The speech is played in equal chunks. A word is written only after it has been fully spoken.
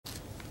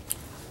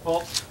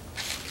Well,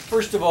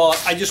 first of all,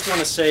 I just want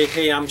to say,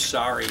 hey, I'm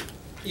sorry.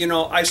 You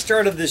know, I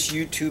started this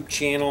YouTube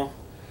channel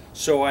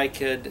so I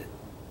could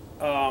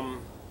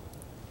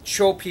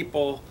show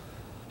people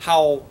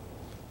how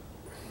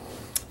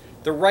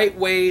the right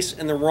ways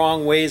and the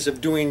wrong ways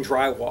of doing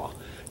drywall.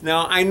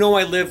 Now, I know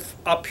I live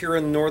up here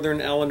in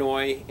northern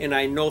Illinois, and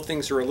I know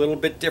things are a little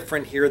bit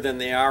different here than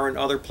they are in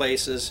other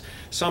places.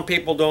 Some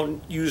people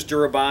don't use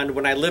Durabond.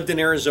 When I lived in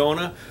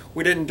Arizona,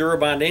 we didn't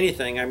Durabond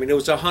anything. I mean, it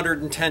was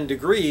 110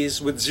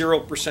 degrees with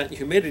 0%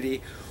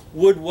 humidity.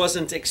 Wood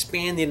wasn't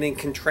expanding and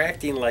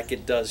contracting like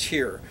it does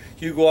here.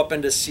 You go up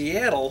into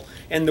Seattle,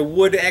 and the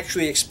wood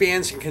actually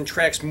expands and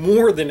contracts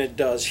more than it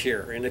does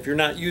here. And if you're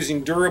not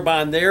using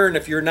Durabond there, and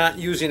if you're not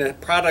using a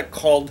product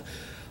called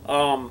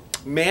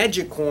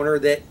Magic Corner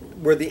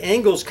where the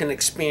angles can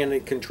expand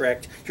and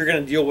contract, you're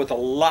going to deal with a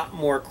lot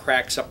more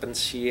cracks up in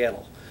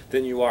Seattle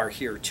than you are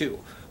here too.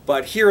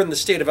 But here in the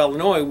state of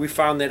Illinois, we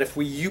found that if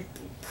we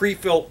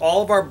pre-fill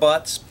all of our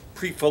butts,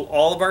 pre-fill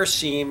all of our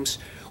seams,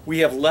 we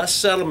have less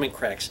settlement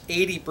cracks,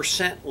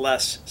 80%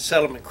 less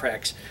settlement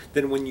cracks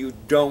than when you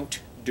don't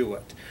do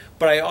it.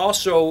 But I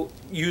also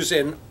use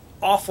an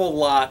awful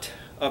lot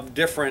of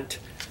different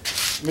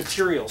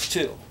materials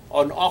too,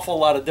 an awful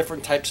lot of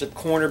different types of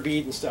corner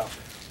bead and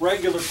stuff.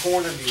 Regular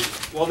corner bead.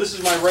 Well, this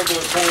is my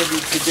regular corner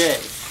bead today.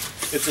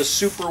 It's a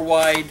super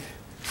wide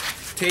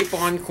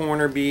tape-on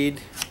corner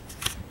bead.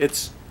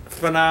 It's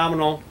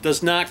phenomenal.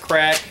 Does not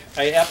crack.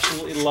 I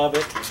absolutely love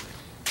it.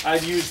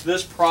 I've used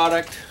this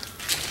product.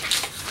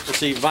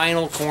 It's a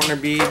vinyl corner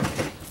bead.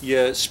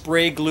 You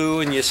spray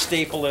glue and you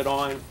staple it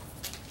on.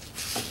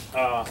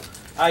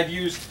 I've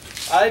used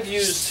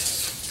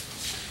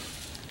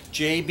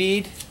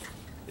J-bead.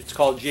 It's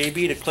called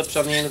J-bead. It clips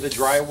on the end of the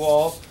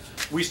drywall.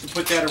 We used to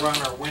put that around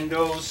our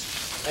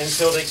windows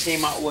until they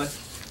came out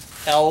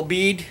with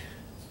L-bead.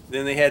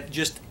 Then they had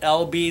just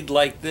L-bead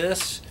like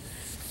this,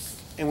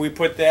 and we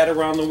put that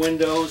around the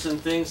windows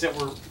and things that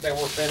were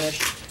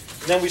finished.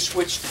 And then we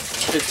switched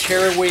to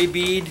tearaway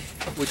bead,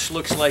 which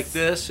looks like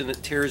this, and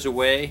it tears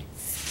away.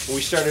 And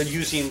we started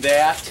using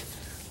that.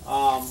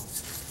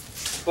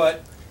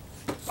 But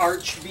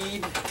arch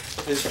bead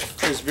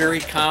is very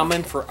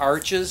common for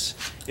arches.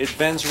 It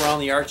bends around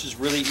the arches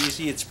really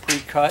easy. It's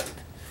pre-cut.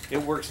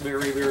 It works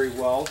very, very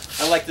well.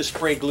 I like to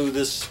spray glue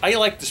this. I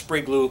like to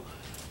spray glue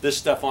this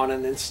stuff on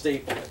and then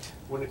staple it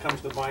when it comes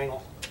to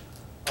vinyl.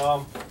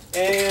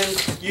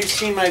 And you've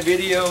seen my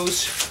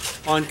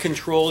videos on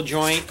control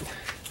joint.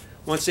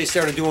 Once they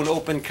started doing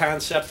open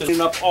concept and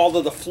cleaning up all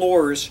of the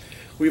floors,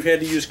 we've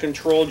had to use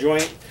control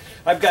joint.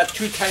 I've got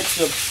two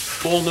types of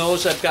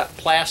bullnose. I've got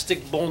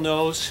plastic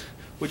bullnose,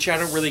 which I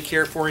don't really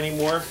care for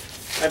anymore.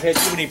 I've had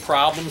too many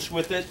problems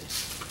with it.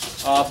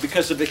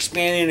 Because of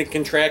expanding and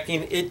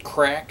contracting, it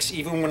cracks.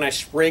 Even when I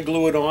spray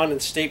glue it on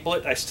and staple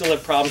it, I still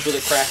have problems with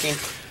it cracking.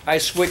 I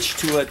switched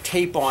to a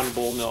tape-on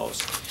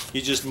bullnose.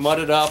 You just mud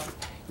it up,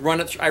 run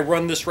it. I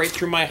run this right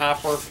through my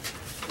hopper,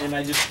 and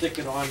I just stick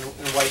it on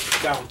and wipe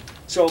it down.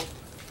 So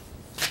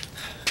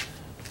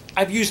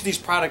I've used these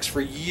products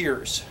for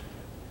years,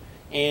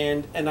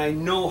 and I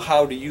know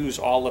how to use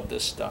all of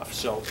this stuff.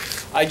 So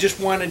I just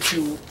wanted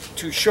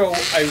to show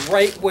a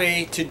right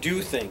way to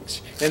do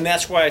things, and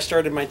that's why I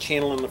started my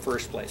channel in the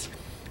first place.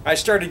 I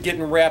started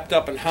getting wrapped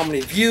up in how many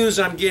views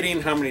I'm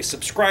getting, how many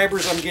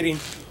subscribers I'm getting,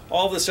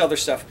 all this other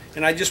stuff,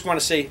 and I just want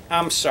to say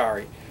I'm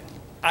sorry.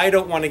 I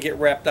don't want to get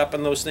wrapped up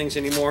in those things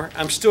anymore.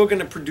 I'm still going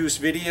to produce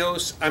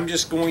videos. I'm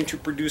just going to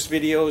produce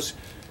videos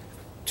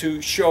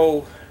to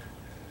show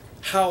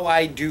how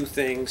I do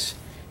things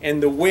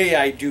and the way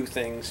I do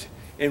things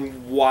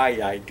and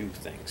why I do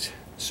things.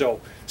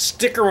 So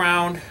stick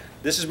around.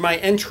 This is my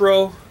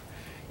intro,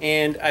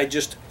 and I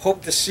just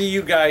hope to see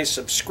you guys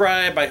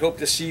subscribe. I hope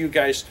to see you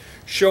guys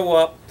show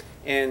up,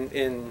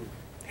 and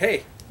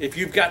hey, if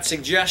you've got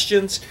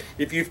suggestions,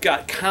 if you've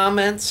got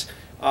comments,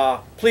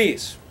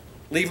 please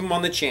leave them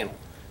on the channel.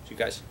 So you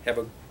guys have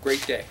a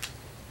great day.